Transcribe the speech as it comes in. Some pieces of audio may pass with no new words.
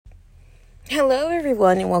Hello,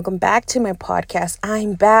 everyone, and welcome back to my podcast.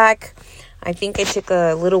 I'm back. I think I took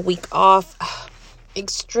a little week off.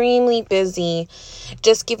 Extremely busy.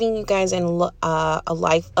 Just giving you guys a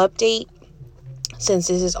life update, since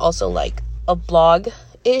this is also like a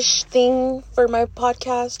blog-ish thing for my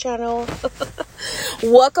podcast channel.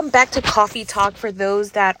 Welcome back to Coffee Talk. For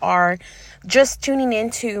those that are just tuning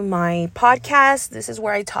into my podcast, this is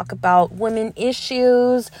where I talk about women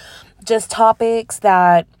issues, just topics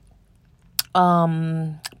that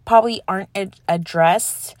probably aren't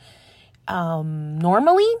addressed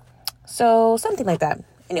normally, so something like that.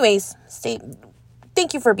 Anyways,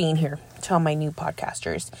 thank you for being here to all my new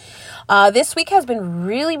podcasters. This week has been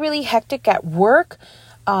really hectic at work.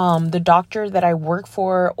 The doctor that I work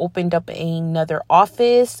for opened up another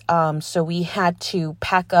office, so we had to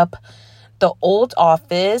pack up the old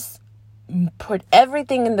office, put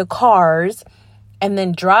everything in the cars, and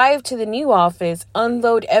then drive to the new office,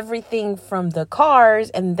 unload everything from the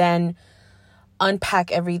cars, and then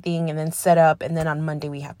unpack everything and then set up. And then on Monday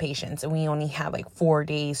we have patients, and we only have like 4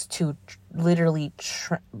 days to literally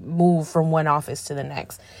move from one office to the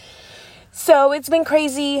next. So it's been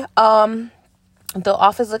crazy. The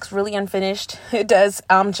office looks really unfinished. It does.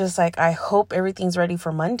 I'm just like, I hope everything's ready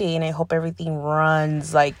for Monday, and I hope everything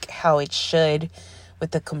runs like how it should, with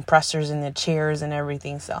the compressors and the chairs and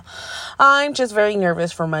everything. So I'm just very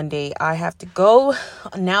nervous for Monday. I have to go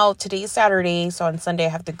now. Today's Saturday, so on Sunday I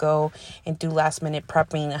have to go and do last minute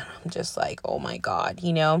prepping. I'm just like, oh my God,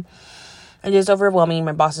 it is overwhelming.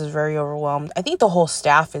 My boss is very overwhelmed. I think the whole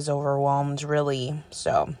staff is overwhelmed, really.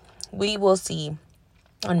 So we will see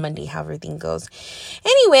on Monday how everything goes.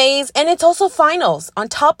 Anyways, and it's also finals. On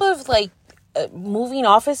top of moving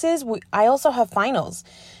offices, I also have finals.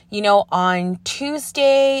 On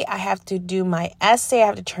Tuesday, I have to do my essay. I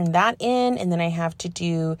have to turn that in. And then I have to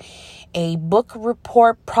do a book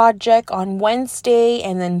report project on Wednesday.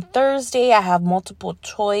 And then Thursday, I have multiple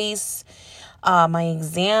choice, my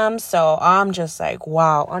exam. So I'm just like,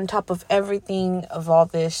 wow. On top of everything of all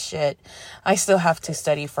this shit, I still have to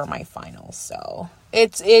study for my finals. So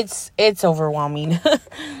it's overwhelming.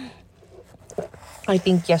 I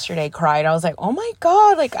think yesterday I cried. I was like, oh my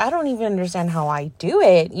God, I don't even understand how I do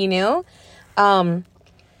it,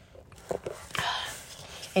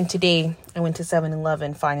 And today I went to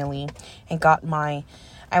 7-Eleven finally and got I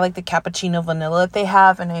like the cappuccino vanilla that they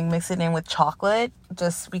have, and I mix it in with chocolate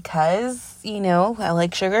just because, I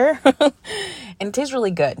like sugar and it tastes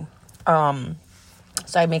really good.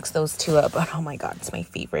 So I mix those two up, but oh my God, it's my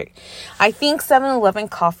favorite. I think 7-Eleven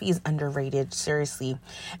coffee is underrated, seriously.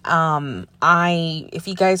 If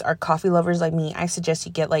you guys are coffee lovers like me, I suggest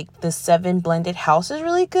you get the 7 blended house is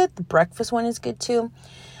really good. The breakfast one is good too.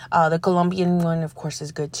 The Colombian one, of course,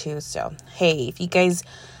 is good too. So, hey, if you guys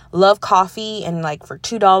love coffee and for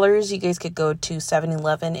 $2, you guys could go to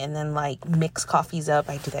 7-Eleven and then mix coffees up.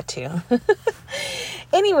 I do that too.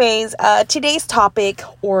 Anyways, today's topic,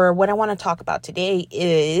 or what I want to talk about today,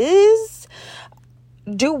 is,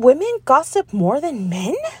 do women gossip more than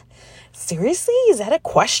men? Seriously? Is that a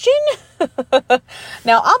question?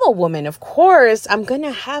 Now, I'm a woman, of course. I'm going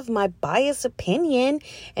to have my biased opinion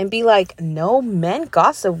and be like, no, men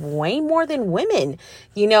gossip way more than women.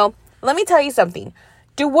 Let me tell you something.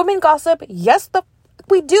 Do women gossip? Yes,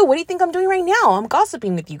 we do. What do you think I'm doing right now? I'm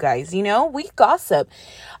gossiping with you guys, we gossip.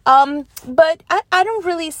 But I don't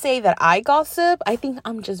really say that I gossip. I think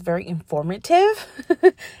I'm just very informative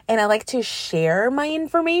and I like to share my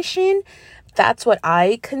information. That's what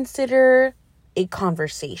I consider a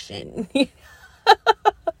conversation.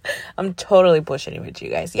 I'm totally bullshitting with you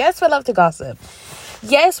guys. Yes, we love to gossip.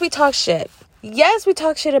 Yes, we talk shit. Yes, we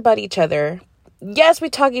talk shit about each other. Yes, we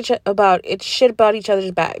talk shit about each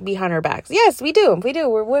other's back, behind our backs. Yes, we do.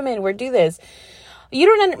 We're women. We do this.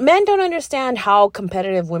 Men don't understand how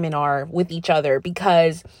competitive women are with each other,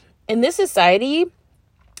 because in this society,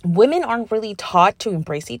 women aren't really taught to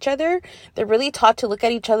embrace each other. They're really taught to look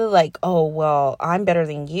at each other like, oh, well, I'm better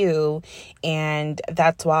than you, and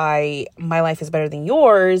that's why my life is better than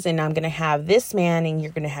yours, and I'm going to have this man, and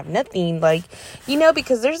you're going to have nothing.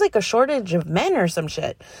 Because there's a shortage of men or some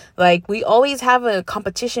shit. We always have a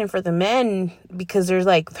competition for the men because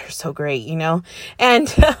they're so great, and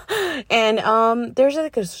there's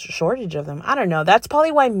a shortage of them. I don't know. That's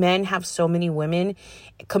probably why men have so many women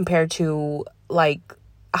compared to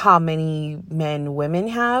how many men women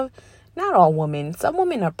have. Not all women. Some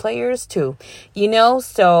women are players too,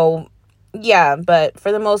 so yeah, but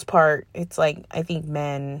for the most part, it's I think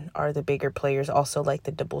men are the bigger players. Also,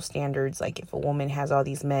 the double standards, if a woman has all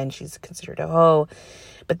these men, she's considered a hoe.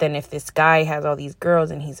 But then if this guy has all these girls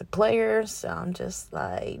and he's a player, so I'm just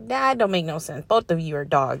like, that don't make no sense. Both of you are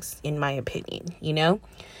dogs, in my opinion, you know?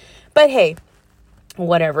 But hey,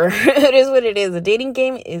 whatever. It is what it is. The dating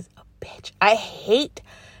game is a bitch. I hate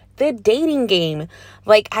the dating game.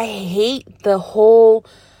 Like, I hate the whole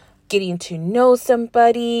getting to know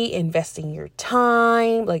somebody, investing your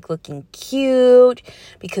time, like looking cute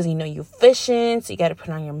because you know you're fishing, so you got to put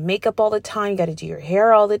on your makeup all the time, you got to do your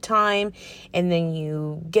hair all the time, and then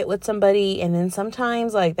you get with somebody, and then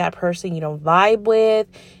sometimes like that person you don't vibe with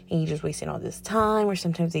and you just wasting all this time, or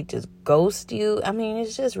sometimes they just ghost you. I mean,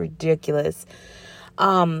 it's just ridiculous.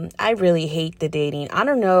 I really hate the dating. I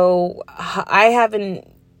don't know.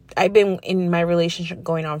 I've been in my relationship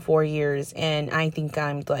going on 4 years, and I think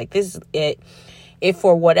I'm like, this is it. If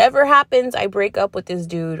for whatever happens, I break up with this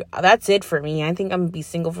dude, that's it for me. I think I'm gonna be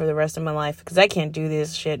single for the rest of my life because I can't do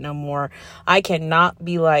this shit no more. I cannot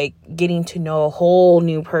be like getting to know a whole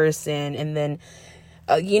new person and then,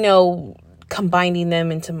 combining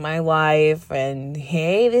them into my life and,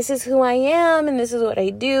 hey, this is who I am and this is what I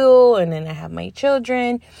do. And then I have my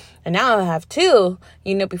children. And now I have two.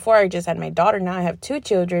 Before I just had my daughter, now I have two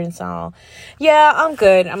children. So, yeah, I'm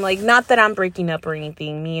good. I'm like, not that I'm breaking up or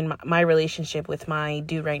anything. Me and my relationship with my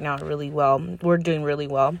dude right now are really well. We're doing really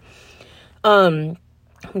well. I'm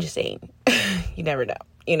just saying, you never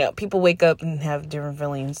know. People wake up and have different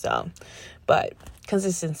feelings. So, but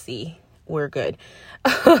consistency, we're good.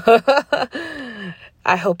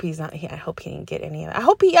 I hope he's not here. I hope he didn't get any of it. I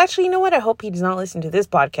hope he actually, you know what? I hope he does not listen to this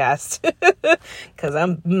podcast because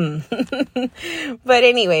But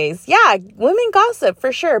anyways, yeah, women gossip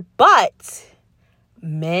for sure, but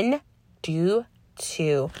men do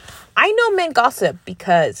too. I know men gossip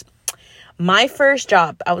because my first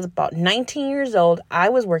job, I was about 19 years old. I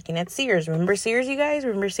was working at Sears. Remember Sears, you guys?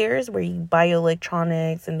 Remember Sears, where you buy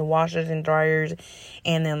electronics and the washers and dryers,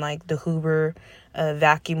 and then like the Hoover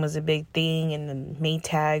vacuum was a big thing, and the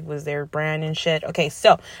Maytag was their brand and shit. Okay,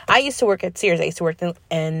 so I used to work at Sears. I used to work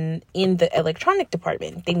in the electronic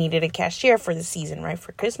department. They needed a cashier for the season, right,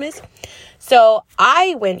 for Christmas. So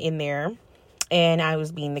I went in there, and I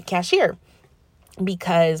was being the cashier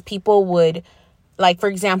because people would, like, for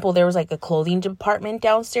example, there was like a clothing department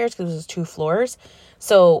downstairs because it was 2 floors.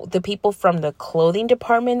 So the people from the clothing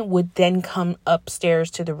department would then come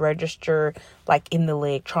upstairs to the register, like in the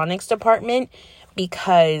electronics department,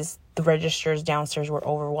 because the registers downstairs were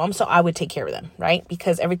overwhelmed. So I would take care of them, right?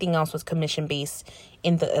 Because everything else was commission based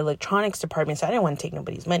in the electronics department. So I didn't want to take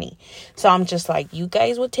nobody's money. So I'm just like, you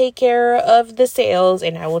guys will take care of the sales,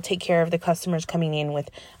 and I will take care of the customers coming in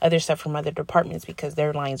with other stuff from other departments because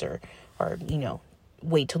their lines are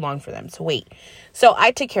way too long for them to wait. So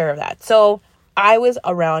I took care of that. So I was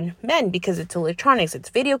around men because it's electronics. It's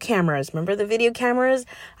video cameras. Remember the video cameras?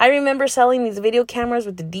 I remember selling these video cameras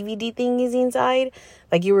with the DVD thingies inside.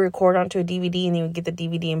 Like you would record onto a DVD and you would get the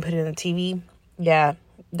DVD and put it in the TV. Yeah,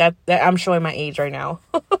 that I'm showing my age right now.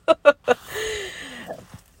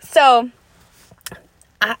 So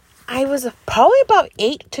I was probably about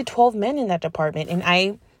 8 to 12 men in that department, and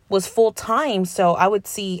I was full time. So I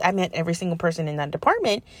met every single person in that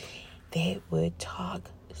department. They would talk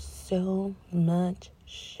so much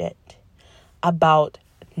shit about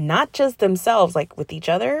not just themselves, like with each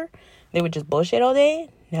other. They would just bullshit all day.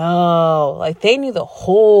 No, like they knew the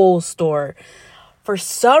whole store. For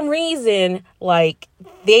some reason, like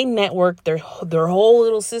they networked their whole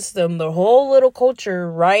little system, their whole little culture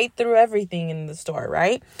right through everything in the store,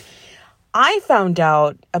 right? I found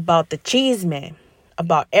out about the cheeseman,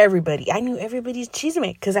 about everybody. I knew everybody's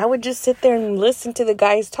cheeseman because I would just sit there and listen to the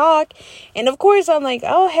guys talk. And of course, I'm like,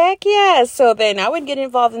 oh, heck yeah. So then I would get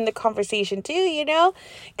involved in the conversation too,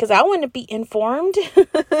 because I want to be informed.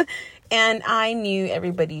 And I knew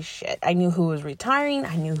everybody's shit. I knew who was retiring.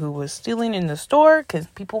 I knew who was stealing in the store because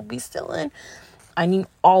people be stealing. I knew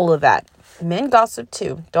all of that. Men gossip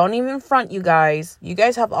too. Don't even front, you guys. You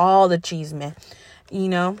guys have all the cheesemen,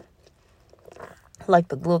 like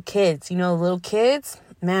the little kids. Little kids,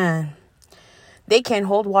 man, they can't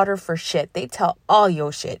hold water for shit. They tell all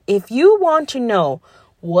your shit. If you want to know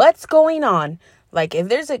what's going on, like if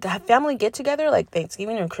there's a family get together like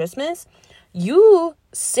Thanksgiving or Christmas, you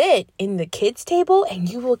sit in the kids table and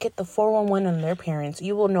you will get the 411 on their parents.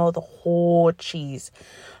 You will know the whole cheese.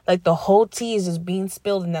 Like the whole cheese is being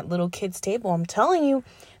spilled in that little kid's table. I'm telling you,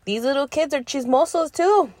 these little kids are chismosos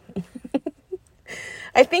too.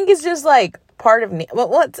 I think it's just like part of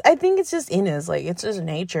I think it's just in us. Like it's just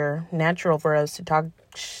natural for us to talk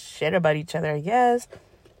shit about each other, I guess.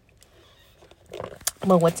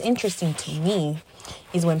 But what's interesting to me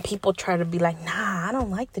is when people try to be like, nah, I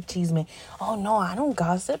don't like the cheeseman. Oh no, I don't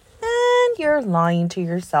gossip. you're lying to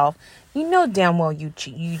yourself. You know damn well you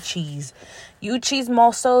cheese. You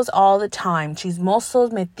chismosos all the time.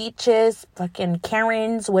 Chismosos, metiches, fucking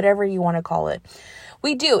Karens, whatever you want to call it.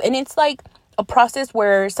 We do. And it's like a process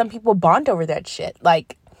where some people bond over that shit.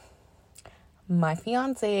 Like my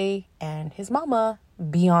fiance and his mama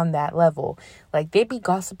be on that level. Like they be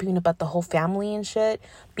gossiping about the whole family and shit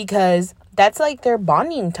because that's like their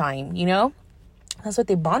bonding time, you know? That's what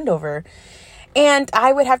they bond over. And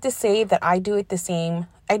I would have to say that I do the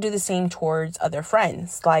same towards other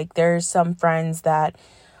friends. Like there's some friends that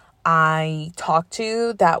I talk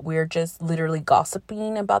to that we're just literally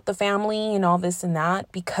gossiping about the family and all this and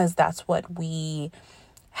that because that's what we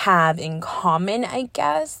have in common, I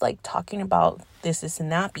guess. Like talking about this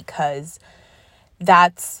and that because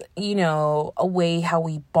that's, you know, a way how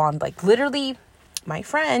we bond. Like literally my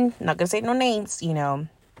friend, not gonna say no names, you know,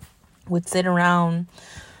 would sit around,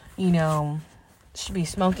 you know, she'd be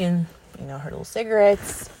smoking, you know, her little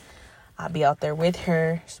cigarettes. I'd be out there with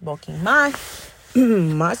her smoking my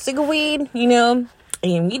cigar weed, you know,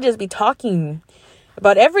 and we just be talking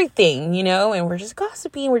about everything, you know, and we're just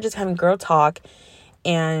gossiping. We're just having girl talk.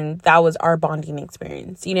 And that was our bonding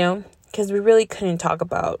experience, you know, because we really couldn't talk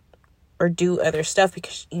about or do other stuff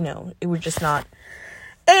because, you know, it was just not.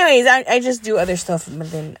 Anyways, I just do other stuff.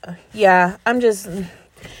 But then, yeah, I'm just,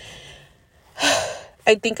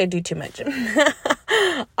 I think I do too much.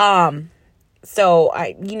 So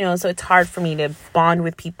so it's hard for me to bond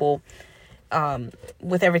with people,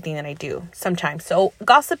 with everything that I do sometimes. So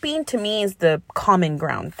gossiping to me is the common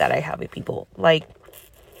ground that I have with people. Like,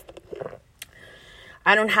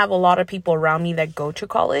 I don't have a lot of people around me that go to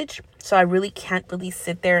college. So I really can't really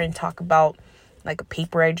sit there and talk about like a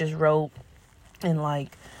paper I just wrote and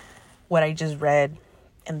like what I just read.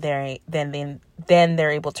 And then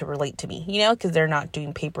they're able to relate to me, you know, because they're not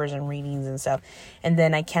doing papers and readings and stuff. And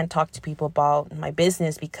then I can't talk to people about my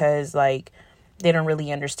business because like they don't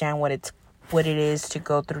really understand what it is to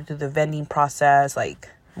go through the vending process, like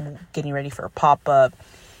getting ready for a pop-up,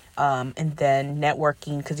 and then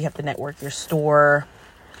networking because you have to network your store.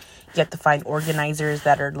 You have to find organizers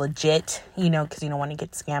that are legit, you know, because you don't want to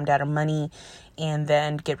get scammed out of money, and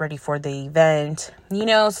then get ready for the event, you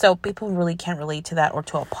know. So people really can't relate to that or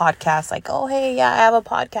to a podcast. Like, oh, hey, yeah, I have a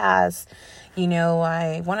podcast. You know,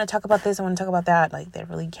 I want to talk about this. I want to talk about that. Like, they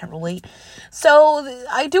really can't relate. So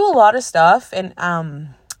I do a lot of stuff, and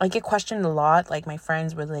I get questioned a lot. Like, my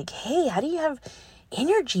friends were like, hey, how do you have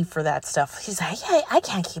energy for that stuff? She's like, yeah, I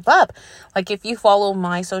can't keep up. Like, if you follow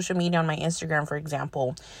my social media on my Instagram, for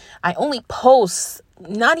example, I only post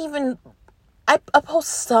I post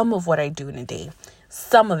some of what I do in a day,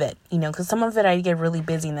 some of it, you know, because some of it I get really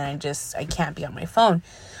busy and then I can't be on my phone.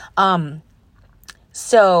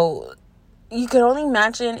 So you could only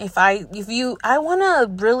imagine I want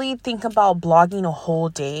to really think about blogging a whole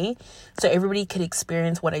day so everybody could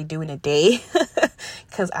experience what I do in a day.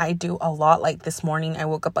 Because I do a lot. Like this morning, I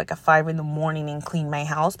woke up like at 5 a.m. and cleaned my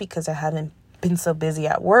house because I hadn't been so busy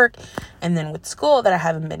at work and then with school that I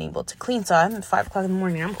haven't been able to clean. So I'm at 5 o'clock in the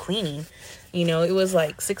morning, I'm cleaning. You know, it was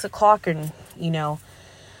like 6 o'clock and, you know,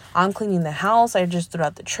 I'm cleaning the house. I just threw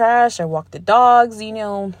out the trash. I walked the dogs, you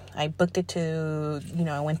know. I booked it to, you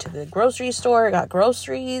know, I went to the grocery store, got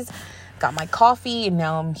groceries, got my coffee, and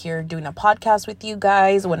now I'm here doing a podcast with you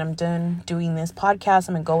guys. When I'm done doing this podcast,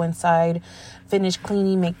 I'm going to go inside, finish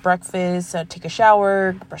cleaning, make breakfast, take a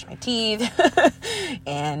shower, brush my teeth,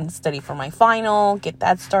 and study for my final, get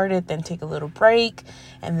that started, then take a little break.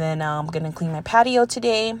 And then I'm going to clean my patio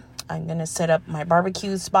today. I'm going to set up my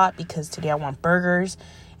barbecue spot because today I want burgers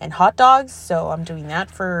and hot dogs. So I'm doing that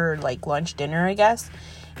for like lunch, dinner, I guess.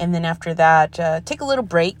 And then after that, take a little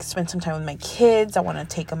break, spend some time with my kids. I want to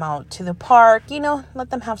take them out to the park, you know,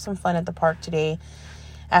 let them have some fun at the park today.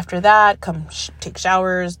 After that, come take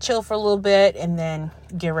showers, chill for a little bit, and then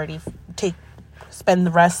get ready, spend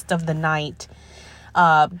the rest of the night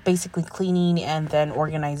basically cleaning and then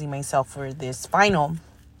organizing myself for this final.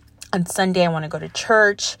 On Sunday, I want to go to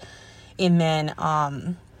church and then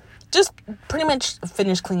just pretty much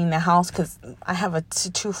finish cleaning the house because I have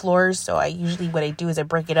 2 floors. So what I do is I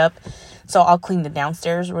break it up. So I'll clean the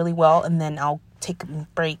downstairs really well and then I'll take a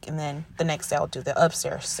break and then the next day I'll do the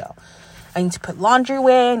upstairs. So I need to put laundry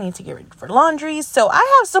away. I need to get ready for laundry. So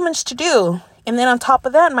I have so much to do. And then on top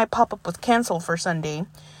of that, my pop-up was canceled for Sunday.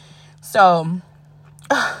 So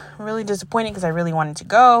really disappointed because I really wanted to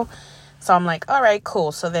go. So I'm like, all right,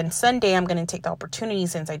 cool. So then Sunday, I'm going to take the opportunity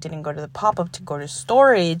since I didn't go to the pop-up to go to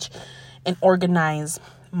storage and organize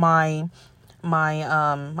my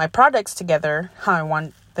products together, how I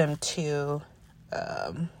want them to,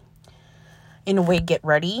 in a way, get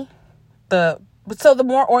ready. The so the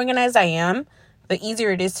more organized I am, the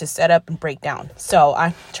easier it is to set up and break down. So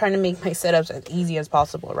I'm trying to make my setups as easy as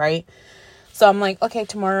possible, right? So I'm like, okay,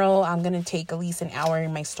 tomorrow I'm going to take at least an hour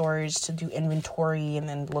in my storage to do inventory and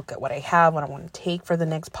then look at what I have, what I want to take for the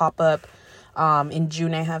next pop-up. In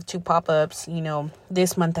June, I have 2 pop-ups.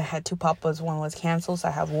 This month I had 2 pop-ups. One was canceled, so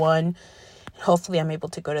I have one. Hopefully I'm able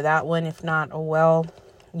to go to that one. If not, oh well,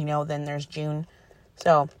 then there's June.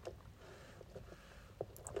 So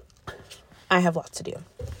I have lots to do,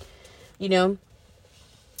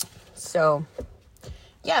 So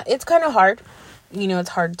yeah, it's kind of hard. It's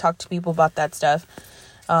hard to talk to people about that stuff.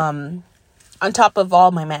 On top of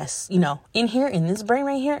all my mess, in here, in this brain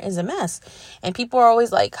right here is a mess. And people are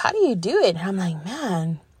always like, how do you do it? And I'm like,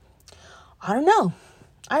 man, I don't know.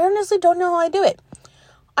 I honestly don't know how I do it.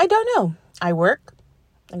 I don't know. I work,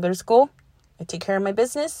 I go to school, I take care of my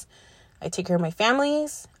business, I take care of my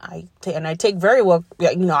families, I take very well,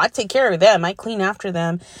 I take care of them, I clean after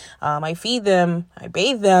them, I feed them, I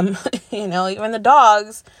bathe them, even the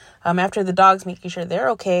dogs, after the dogs, making sure they're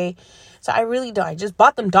okay. So I really don't, I just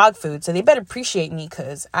bought them dog food, so they better appreciate me,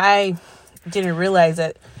 because I didn't realize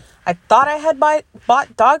that, I thought I had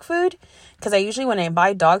bought dog food, because I usually, when I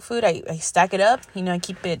buy dog food, I stack it up, I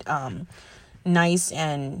keep it, nice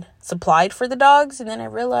and supplied for the dogs. And then I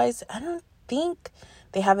realized I don't think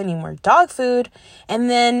they have any more dog food.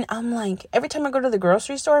 And then I'm like, every time I go to the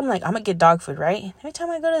grocery store, I'm like, I'm gonna get dog food, right? Every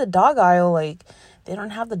time I go to the dog aisle, like, they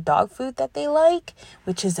don't have the dog food that they like,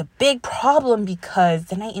 which is a big problem, because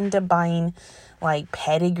then I end up buying like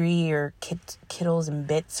pedigree or Kittles and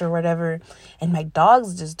Bits or whatever, and my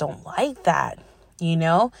dogs just don't like that. They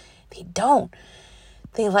don't.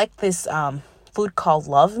 They like this food called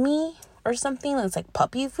Love Me or something. It's like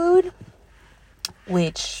puppy food,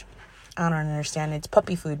 which I don't understand. It's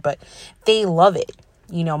puppy food, but they love it.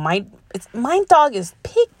 My dog is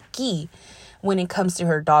picky when it comes to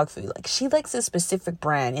her dog food. Like, she likes a specific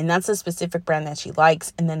brand, and that's a specific brand that she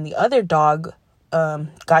likes. And then the other dog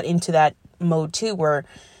got into that mode too, where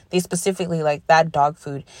they specifically like that dog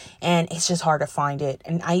food, and it's just hard to find it.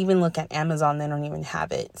 And I even look at Amazon, they don't even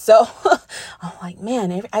have it. So I'm like,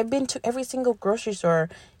 man, I've been to every single grocery store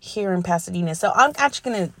here in Pasadena. So I'm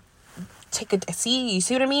actually going to you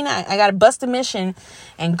see what I mean? I got to bust a mission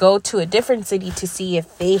and go to a different city to see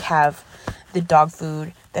if they have the dog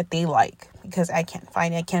food that they like, because I can't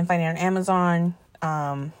find it. I can't find it on Amazon.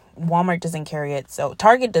 Walmart doesn't carry it. So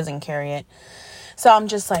Target doesn't carry it. So I'm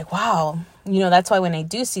just like, wow, that's why when I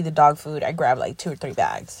do see the dog food, I grab like 2 or 3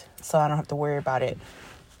 bags, so I don't have to worry about it.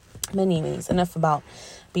 But anyways, enough about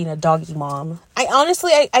being a doggy mom. I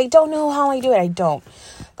honestly don't know how I do it. I don't.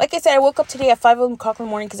 Like I said, I woke up today at 5 o'clock in the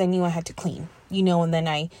morning because I knew I had to clean, and then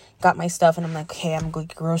I got my stuff, and I'm like, okay, I'm going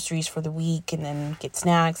to get groceries for the week, and then get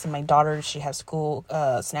snacks. And my daughter, she has school,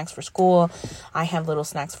 snacks for school. I have little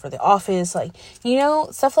snacks for the office, like,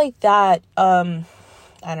 stuff like that.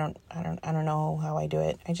 I don't know how I do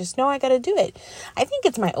it. I just know I got to do it. I think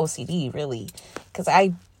it's my OCD, really, because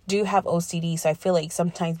I do have OCD. So I feel like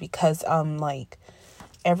sometimes, because I'm like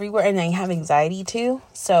everywhere, and I have anxiety too.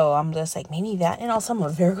 So I'm just like, maybe that. And also I'm a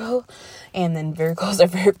Virgo, and then Virgos are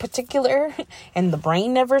very particular, and the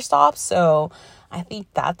brain never stops. So I think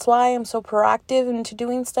that's why I'm so proactive into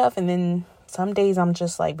doing stuff. And then some days I'm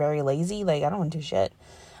just like very lazy. Like, I don't want to do shit.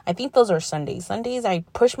 I think those are Sundays. Sundays, I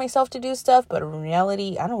push myself to do stuff, but in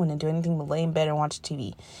reality, I don't want to do anything but lay in bed and watch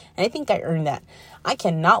TV. And I think I earned that. I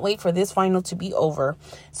cannot wait for this final to be over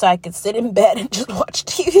so I could sit in bed and just watch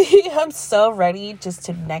TV. I'm so ready just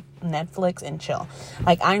to Netflix and chill.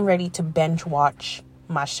 Like, I'm ready to binge watch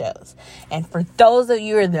my shows. And for those of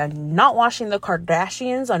you that are not watching the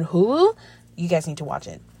Kardashians on Hulu, you guys need to watch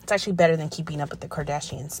it. It's actually better than Keeping Up with the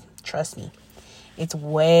Kardashians. Trust me. It's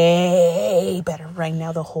way better right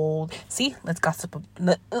now. Let's gossip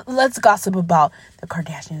about the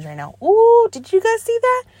Kardashians right now. Ooh, did you guys see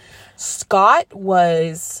that? Scott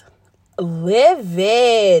was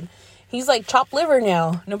livid. He's like chopped liver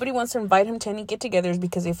now. Nobody wants to invite him to any get-togethers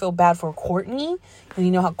because they feel bad for Kourtney. And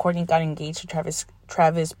you know how Kourtney got engaged to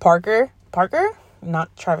Travis Parker?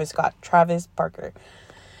 Not Travis Scott. Travis Parker.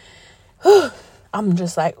 I'm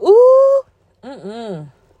just like, ooh.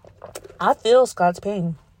 I feel Scott's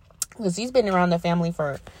pain, because he's been around the family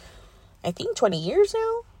for, I think, 20 years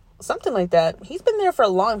now, something like that. He's been there for a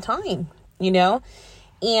long time,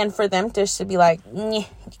 and for them just to be like,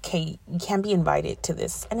 okay, you can't be invited to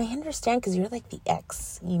this. And I understand, because you're like the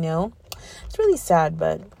ex, it's really sad,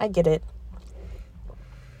 but I get it.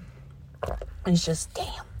 It's just,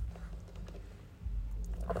 damn.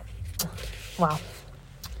 Wow.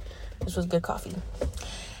 This was good coffee.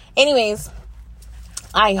 Anyways,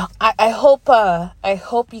 I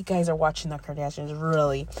hope you guys are watching the Kardashians,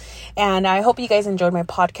 really. And I hope you guys enjoyed my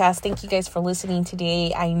podcast. Thank you guys for listening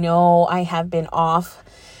today. I know I have been off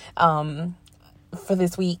for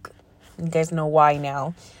this week. You guys know why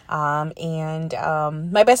now.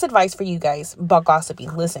 My best advice for you guys about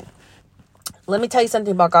gossiping. Listen, let me tell you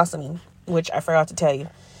something about gossiping, which I forgot to tell you.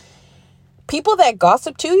 People that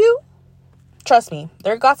gossip to you, trust me,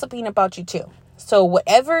 they're gossiping about you too. So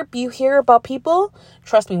whatever you hear about people,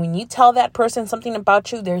 trust me, when you tell that person something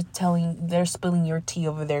about you, they're spilling your tea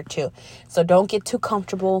over there too. So don't get too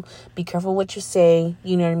comfortable. Be careful what you say.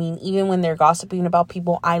 You know what I mean? Even when they're gossiping about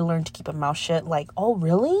people, I learned to keep a mouth shut. Like, oh,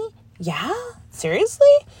 really? Yeah? Seriously?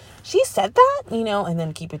 She said that? And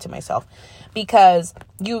then keep it to myself. Because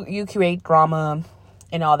you create drama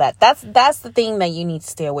and all that. That's the thing that you need to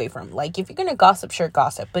stay away from. Like, if you're going to gossip, sure,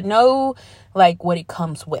 gossip. But know, like, what it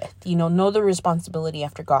comes with. Know the responsibility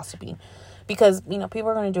after gossiping. Because, people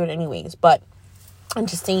are going to do it anyways. But I'm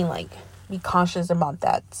just saying, like, be cautious about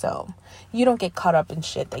that. So you don't get caught up in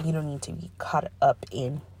shit that you don't need to be caught up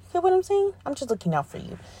in. You get what I'm saying? I'm just looking out for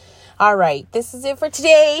you. All right. This is it for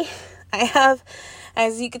today.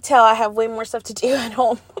 As you can tell, I have way more stuff to do at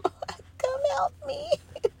home. Come help me.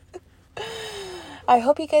 I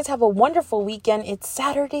hope you guys have a wonderful weekend. It's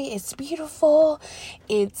Saturday. It's beautiful.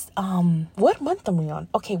 It's, what month are we on?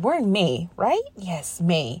 Okay, we're in May, right? Yes,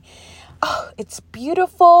 May. Oh, it's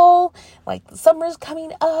beautiful. Like, the summer's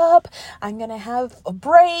coming up. I'm going to have a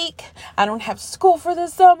break. I don't have school for the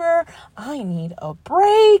summer. I need a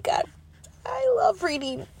break. I love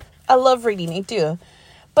reading. I do.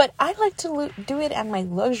 But I like to do it at my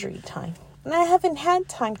luxury time. And I haven't had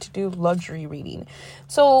time to do luxury reading.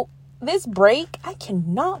 So this break, I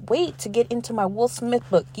cannot wait to get into my Will Smith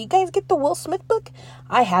book. You guys get the Will Smith book?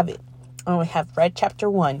 I have it. I have read chapter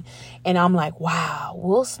 1. And I'm like, wow,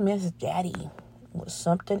 Will Smith's daddy was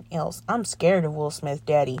something else. I'm scared of Will Smith's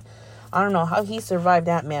daddy. I don't know how he survived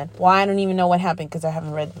that, man. Well, I don't even know what happened because I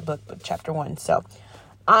haven't read the book, but chapter 1. So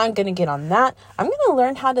I'm going to get on that. I'm going to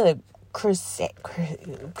learn how to crochet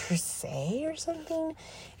or something.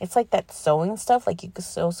 It's like that sewing stuff, like you could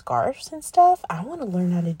sew scarves and stuff. I want to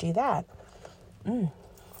learn how to do that.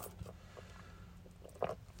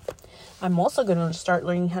 I'm also going to start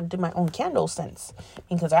learning how to do my own candle scents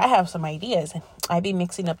because I have some ideas. I be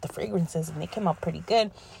mixing up the fragrances and they come out pretty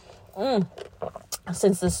good.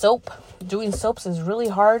 Since doing soaps is really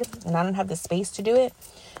hard and I don't have the space to do it,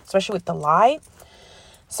 especially with the lye.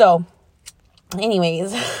 So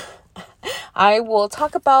anyways, I will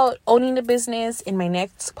talk about owning the business in my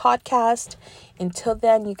next podcast. Until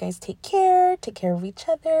then, you guys take care of each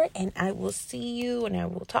other, and I will see you and I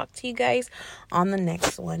will talk to you guys on the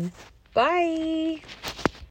next one. Bye.